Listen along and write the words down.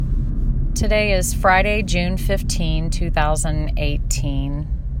Today is Friday, June 15, 2018,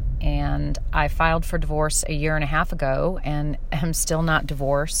 and I filed for divorce a year and a half ago and am still not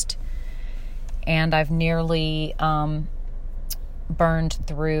divorced. And I've nearly burned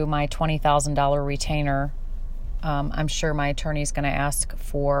through my $20,000 retainer. I'm sure my attorney's going to ask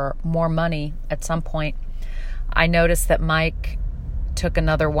for more money at some point. I noticed that Mike took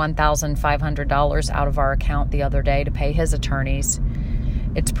another $1,500 out of our account the other day to pay his attorneys.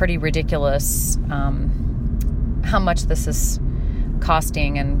 It's pretty ridiculous how much this is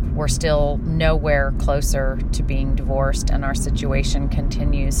costing, and we're still nowhere closer to being divorced, and our situation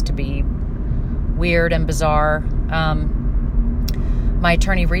continues to be weird and bizarre. My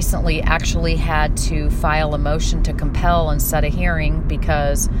attorney recently actually had to file a motion to compel and set a hearing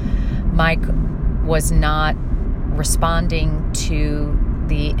because Mike was not responding to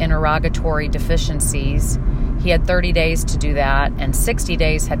the interrogatory deficiencies. He had 30 days to do that, and 60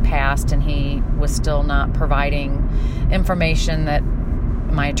 days had passed, and he was still not providing information that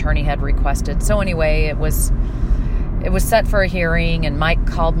my attorney had requested. So anyway, it was set for a hearing, and Mike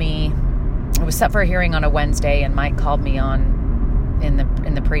called me. It was set for a hearing on a Wednesday, and Mike called me in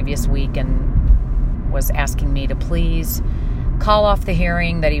the previous week and was asking me to please call off the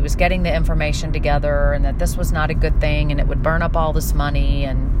hearing, that he was getting the information together and that this was not a good thing and it would burn up all this money.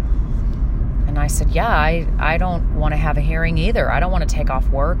 And I said, yeah, I don't want to have a hearing either. I don't want to take off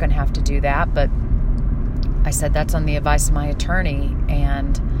work and have to do that. But I said, that's on the advice of my attorney.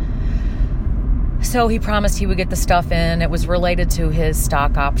 And so he promised he would get the stuff in. It was related to his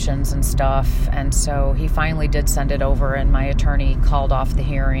stock options and stuff. And so he finally did send it over, and my attorney called off the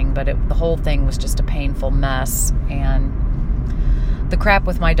hearing. But the whole thing was just a painful mess. And the crap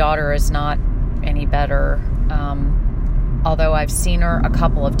with my daughter is not any better. Although I've seen her a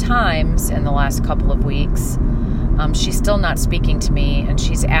couple of times in the last couple of weeks, she's still not speaking to me, and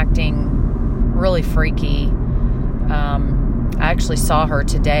she's acting really freaky. I actually saw her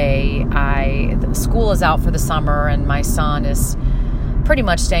today. The school is out for the summer, and my son is pretty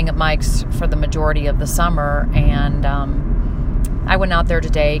much staying at Mike's for the majority of the summer. And I went out there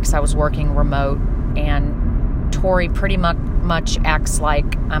today because I was working remote, and Tori pretty much acts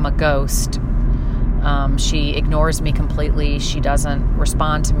like I'm a ghost. She ignores me completely. She doesn't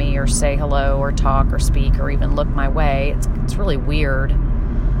respond to me or say hello or talk or speak or even look my way. It's really weird.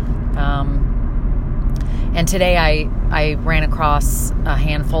 And today I ran across a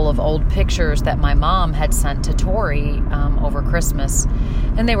handful of old pictures that my mom had sent to Tori over Christmas.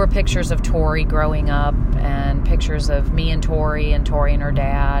 And they were pictures of Tori growing up and pictures of me and Tori and her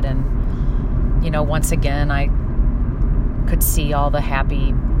dad. And, once again, I could see all the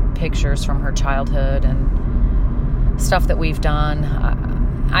happy pictures from her childhood and stuff that we've done.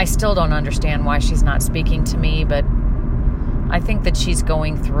 I still don't understand why she's not speaking to me, but I think that she's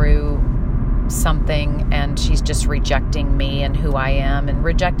going through something, and she's just rejecting me and who I am and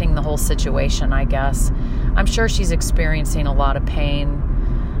rejecting the whole situation, I guess. I'm sure she's experiencing a lot of pain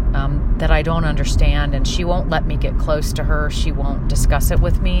that I don't understand, and she won't let me get close to her. She won't discuss it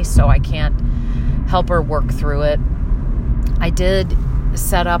with me, so I can't help her work through it. I did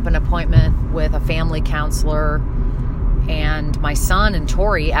set up an appointment with a family counselor, and my son and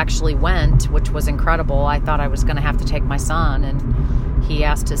Tori actually went, which was incredible. I thought I was going to have to take my son, and he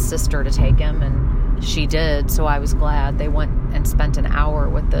asked his sister to take him, and she did, so I was glad. They went and spent an hour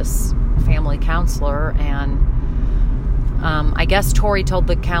with this family counselor, and I guess Tori told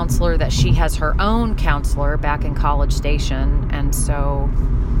the counselor that she has her own counselor back in College Station, and so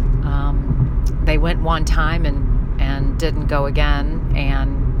they went one time and didn't go again,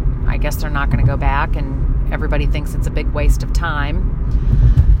 and I guess they're not going to go back, and everybody thinks it's a big waste of time.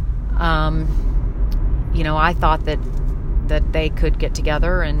 I thought that they could get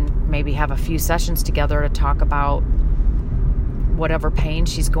together and maybe have a few sessions together to talk about whatever pain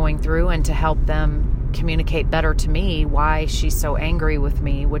she's going through and to help them communicate better to me why she's so angry with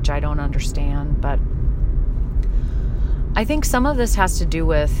me, which I don't understand. But I think some of this has to do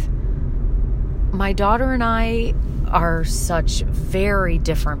with my daughter and I are such very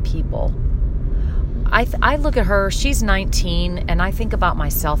different people. I look at her, she's 19, and I think about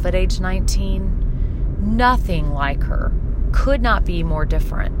myself at age 19. Nothing like her. Could not be more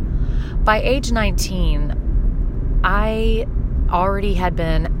different. By age 19, I already had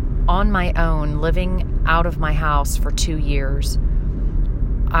been on my own, living out of my house for 2 years.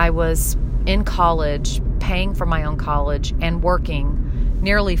 I was in college, paying for my own college, and working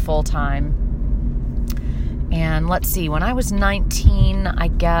nearly full-time. And let's see, when I was 19, I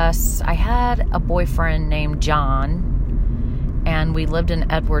guess, I had a boyfriend named John, and we lived in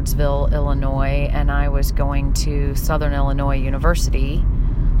Edwardsville, Illinois, and I was going to Southern Illinois University,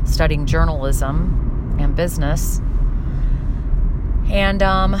 studying journalism and business. And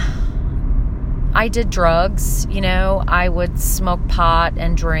I did drugs. I would smoke pot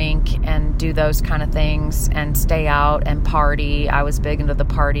and drink and do those kind of things and stay out and party. I was big into the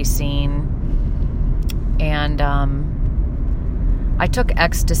party scene. And I took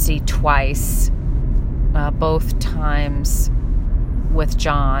ecstasy twice, both times with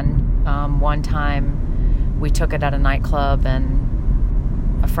John. One time we took it at a nightclub,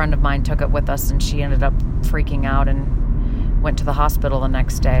 and a friend of mine took it with us, and she ended up freaking out and went to the hospital the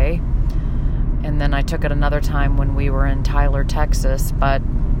next day. And then I took it another time when we were in Tyler, Texas. But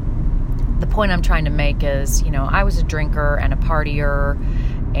the point I'm trying to make is, I was a drinker and a partier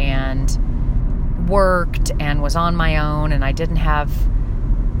and worked and was on my own, and I didn't have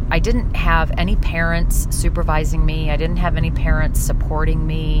any parents supervising me. I didn't have any parents supporting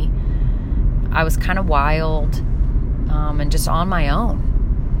me. I was kind of wild and just on my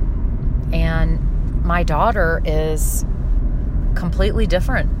own. And my daughter is completely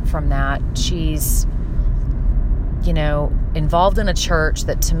different from that. She's, involved in a church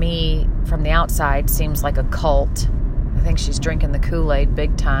that to me from the outside seems like a cult. I think she's drinking the Kool-Aid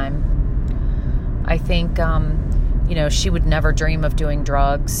big time. I think, she would never dream of doing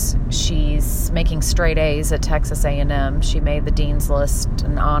drugs. She's making straight A's at Texas A&M. She made the Dean's List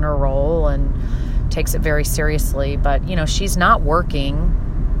and honor roll and takes it very seriously. But, she's not working.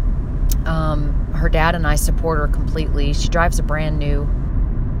 Her dad and I support her completely. She drives a brand new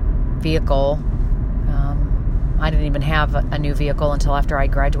vehicle. I didn't even have a new vehicle until after I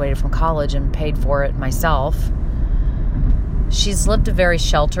graduated from college and paid for it myself. She's lived a very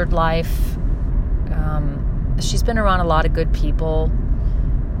sheltered life. She's been around a lot of good people.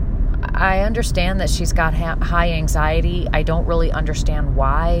 I understand that she's got high anxiety. I don't really understand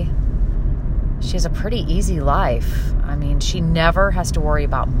why. She has a pretty easy life. I mean, she never has to worry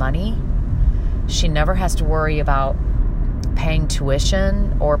about money. She never has to worry about paying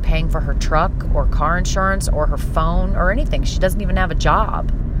tuition or paying for her truck or car insurance or her phone or anything. She doesn't even have a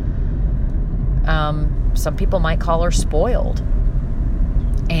job. Some people might call her spoiled.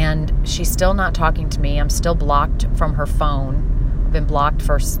 And she's still not talking to me. I'm still blocked from her phone. I've been blocked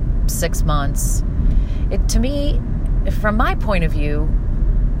for 6 months. To me, from my point of view,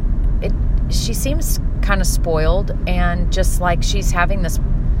 she seems kind of spoiled and just like she's having this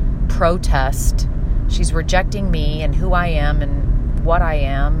protest. She's rejecting me and who I am and what I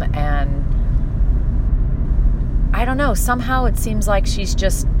am. And I don't know, somehow it seems like she's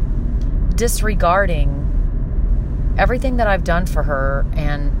just disregarding everything that I've done for her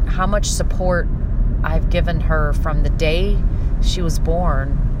and how much support I've given her from the day she was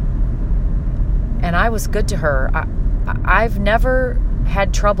born. And I was good to her. I've never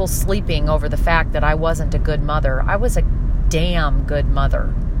had trouble sleeping over the fact that I wasn't a good mother. I was a damn good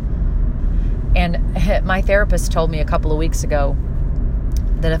mother. And my therapist told me a couple of weeks ago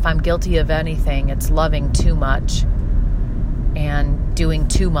that if I'm guilty of anything, it's loving too much and doing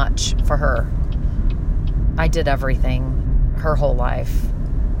too much for her. I did everything her whole life,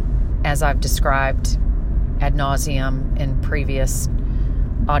 as I've described ad nauseum in previous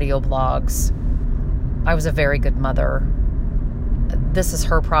audio blogs. I was a very good mother. This is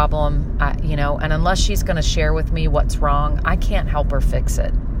her problem, and unless she's going to share with me what's wrong, I can't help her fix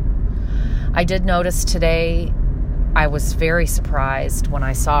it. I did notice today, I was very surprised when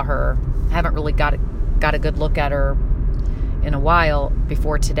I saw her. I haven't really got a good look at her in a while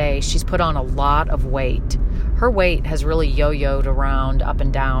before today. She's put on a lot of weight. Her weight has really yo-yoed around up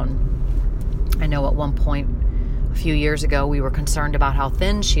and down. I know at one point a few years ago we were concerned about how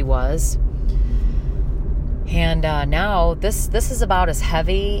thin she was. And now this is about as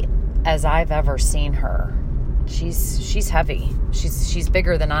heavy as I've ever seen her. She's heavy. She's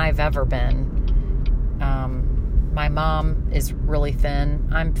bigger than I've ever been. My mom is really thin.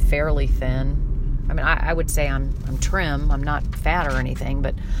 I'm fairly thin. I mean, I would say I'm trim. I'm not fat or anything,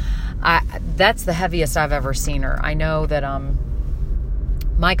 but that's the heaviest I've ever seen her. I know that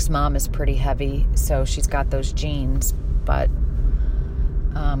Mike's mom is pretty heavy, so she's got those genes, but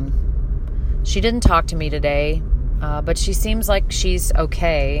she didn't talk to me today, but she seems like she's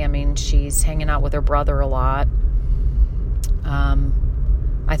okay. I mean, she's hanging out with her brother a lot.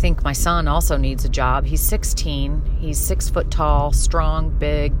 I think my son also needs a job. He's 16. He's 6 foot tall, strong,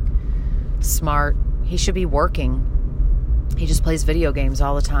 big, smart. He should be working. He just plays video games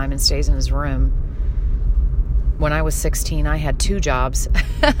all the time and stays in his room. When I was 16, I had 2 jobs.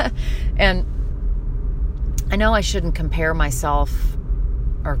 And I know I shouldn't compare myself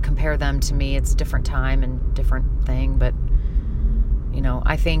or compare them to me. It's a different time and different thing. But,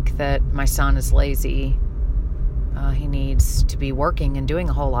 I think that my son is lazy. He needs to be working and doing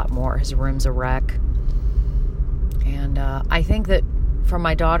a whole lot more. His room's a wreck. And I think that for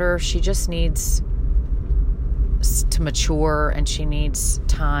my daughter, she just needs to mature, and she needs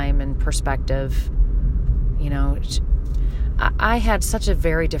time and perspective. I had such a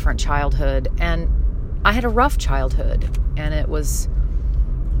very different childhood, and I had a rough childhood, and I was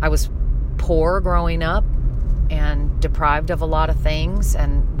poor growing up and deprived of a lot of things,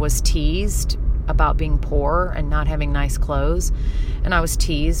 and was teased about being poor and not having nice clothes. And I was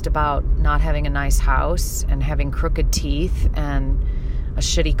teased about not having a nice house and having crooked teeth and a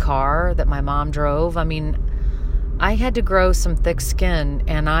shitty car that my mom drove. I mean, I had to grow some thick skin,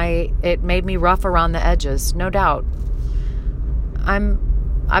 and it made me rough around the edges, no doubt.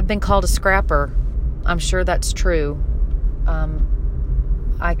 I've been called a scrapper. I'm sure that's true.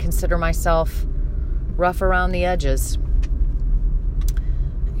 I consider myself rough around the edges.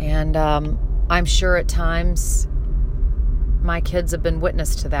 And I'm sure at times my kids have been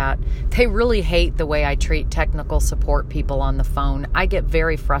witness to that. They really hate the way I treat technical support people on the phone. I get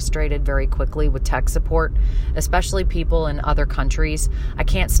very frustrated very quickly with tech support, especially people in other countries. I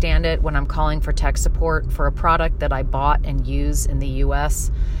can't stand it when I'm calling for tech support for a product that I bought and use in the U.S.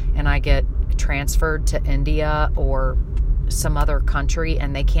 and I get transferred to India or some other country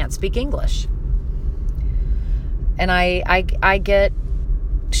and they can't speak English. And I get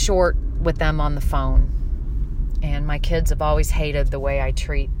short with them on the phone. And my kids have always hated the way I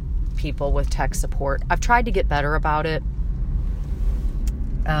treat people with tech support. I've tried to get better about it.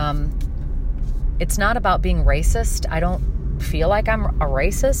 It's not about being racist. I don't feel like I'm a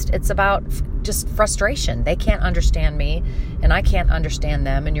racist. It's about just frustration. They can't understand me, and I can't understand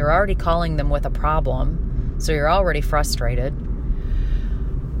them, and you're already calling them with a problem, so you're already frustrated.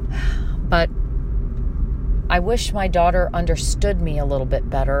 But I wish my daughter understood me a little bit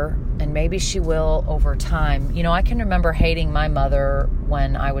better, and maybe she will over time. I can remember hating my mother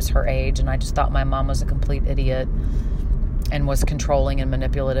when I was her age, and I just thought my mom was a complete idiot and was controlling and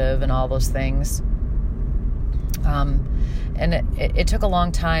manipulative and all those things. And it took a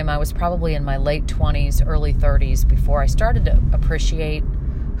long time. I was probably in my late 20s, early 30s before I started to appreciate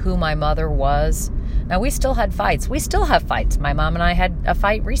who my mother was. Now, we still had fights. We still have fights. My mom and I had a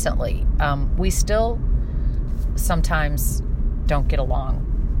fight recently. We still sometimes don't get along.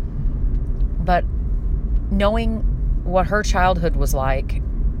 But knowing what her childhood was like,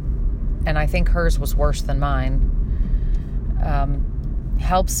 and I think hers was worse than mine,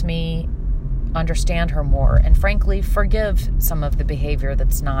 helps me understand her more and frankly forgive some of the behavior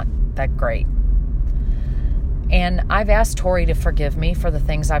that's not that great. And I've asked Tori to forgive me for the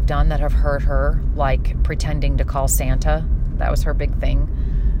things I've done that have hurt her, like pretending to call Santa. That was her big thing.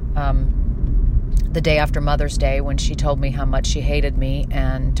 The day after Mother's Day, when she told me how much she hated me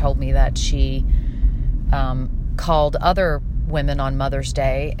and told me that she called other women on Mother's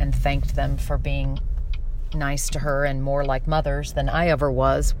Day and thanked them for being nice to her and more like mothers than I ever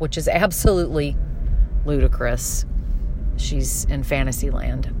was, which is absolutely ludicrous. She's in fantasy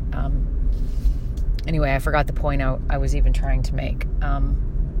land. Anyway, I forgot the point I was even trying to make. On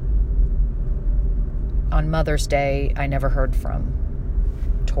Mother's Day, I never heard from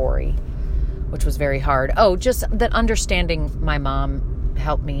Tori, which was very hard. Oh, just that understanding my mom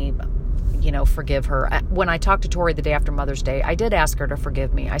helped me, forgive her. When I talked to Tori the day after Mother's Day, I did ask her to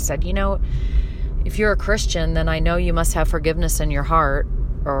forgive me. I said, if you're a Christian, then I know you must have forgiveness in your heart,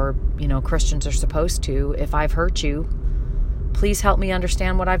 or, Christians are supposed to. If I've hurt you, please help me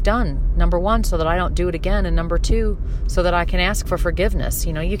understand what I've done. Number one, so that I don't do it again. And number two, so that I can ask for forgiveness.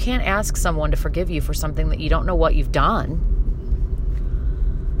 You can't ask someone to forgive you for something that you don't know what you've done.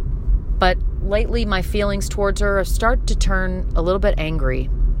 But lately, my feelings towards her have started to turn a little bit angry.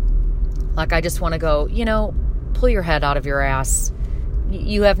 Like I just want to go, pull your head out of your ass.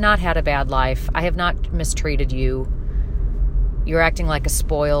 You have not had a bad life. I have not mistreated you. You're acting like a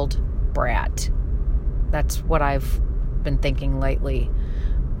spoiled brat. That's what I've been thinking lately.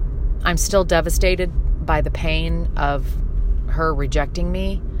 I'm still devastated by the pain of her rejecting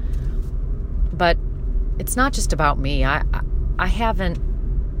me. But it's not just about me. I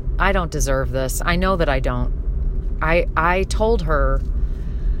don't deserve this. I know that I don't. I told her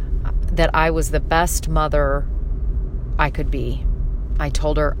that I was the best mother I could be. I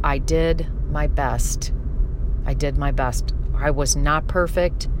told her I did my best. I did my best. I was not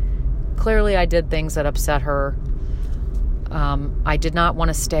perfect. Clearly, I did things that upset her. I did not want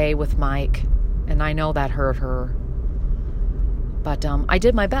to stay with Mike, and I know that hurt her. But I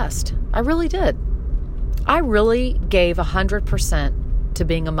did my best. I really did. I really gave 100% to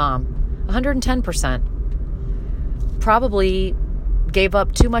being a mom. 110%. Probably gave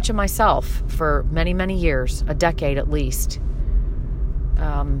up too much of myself for many, many years, a decade at least,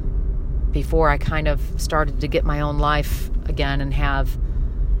 before I kind of started to get my own life again and have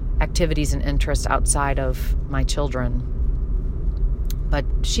activities and interests outside of my children. But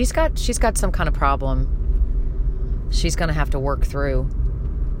she's got some kind of problem she's going to have to work through.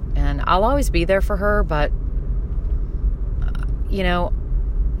 And I'll always be there for her, but,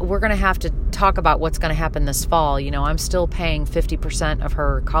 we're going to have to talk about what's going to happen this fall. I'm still paying 50% of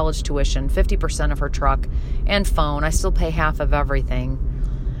her college tuition, 50% of her truck and phone. I still pay half of everything.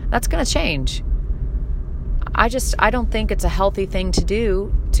 That's going to change. I don't think it's a healthy thing to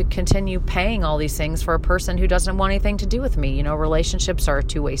do, to continue paying all these things for a person who doesn't want anything to do with me. Relationships are a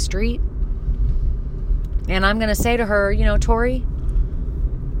two-way street. And I'm going to say to her, Tori,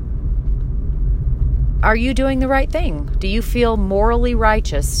 are you doing the right thing? Do you feel morally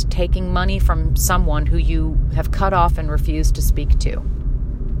righteous taking money from someone who you have cut off and refused to speak to?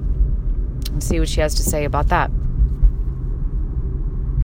 And see what she has to say about that.